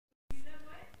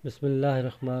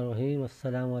Bismillahirrahmanirrahim.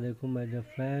 Assalamu alaikum, my dear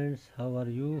friends. How are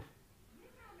you?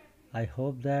 I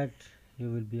hope that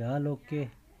you will be all okay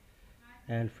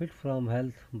and fit from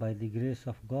health by the grace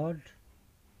of God.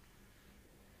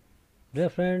 Dear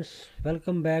friends,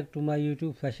 welcome back to my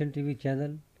YouTube Fashion TV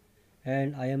channel,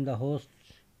 and I am the host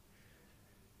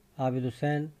Abid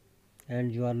Hussain,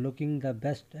 and you are looking the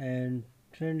best and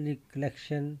trendy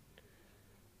collection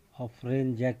of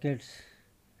rain jackets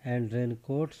and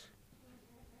raincoats.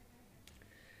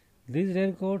 These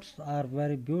raincoats are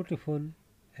very beautiful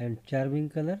and charming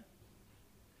color,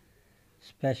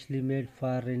 specially made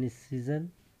for rainy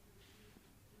season.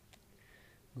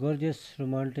 Gorgeous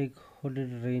romantic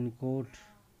hooded raincoat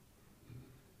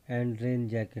and rain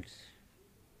jackets.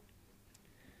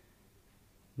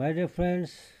 My dear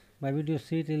friends, my video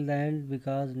see till the end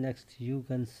because next you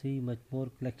can see much more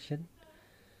collection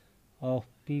of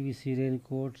PVC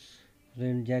raincoats,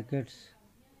 rain jackets,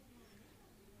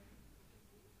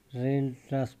 rain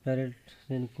transparent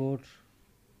raincoat.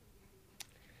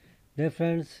 Dear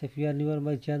friends, if you are new on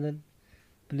my channel,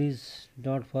 please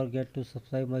don't forget to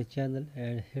subscribe my channel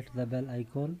and hit the bell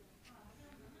icon.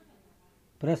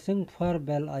 Pressing for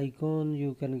bell icon,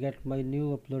 you can get my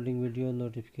new uploading video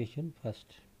notification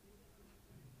first.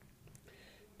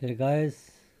 Dear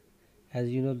guys, as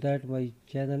you know that my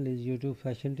channel is YouTube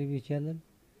Fashion TV channel,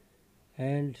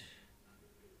 and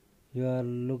you are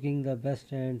looking the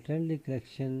best and trendy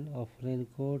collection of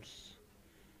raincoats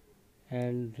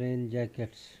and rain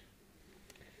jackets.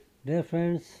 Dear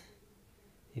friends,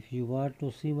 if you want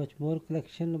to see much more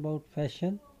collection about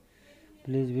fashion,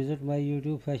 please visit my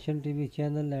YouTube Fashion TV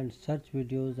channel and search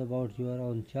videos about your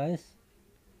own choice.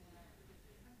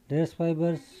 Dress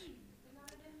fibers.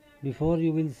 Before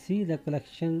you will see the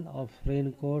collection of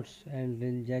raincoats and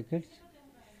rain jackets,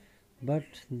 but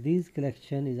this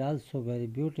collection is also very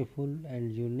beautiful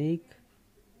and unique.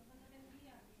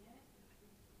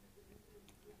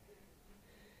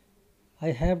 I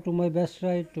have to my best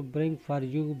right to bring for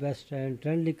you best and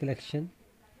trendy collection.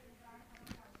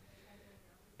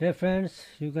 Dear friends,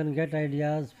 you can get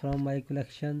ideas from my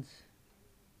collections.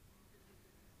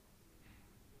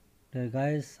 Dear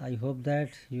guys, I hope that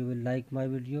you will like my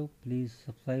video. Please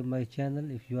subscribe my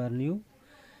channel if you are new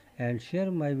and share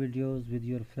my videos with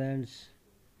your friends,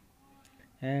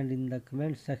 and in the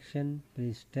comment section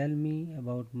please tell me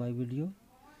about my video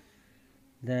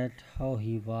that how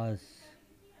he was,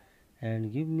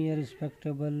 and give me a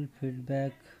respectable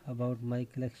feedback about my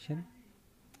collection.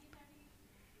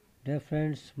 Dear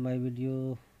friends, my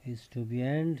video is to be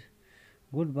end.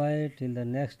 Goodbye till the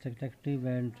next attractive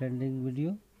and trending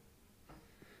video.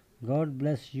 God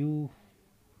bless you.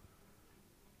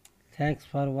 Thanks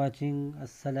for watching.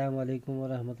 Assalamu alaikum wa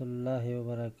rahmatullahi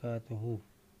wa barakatuhu.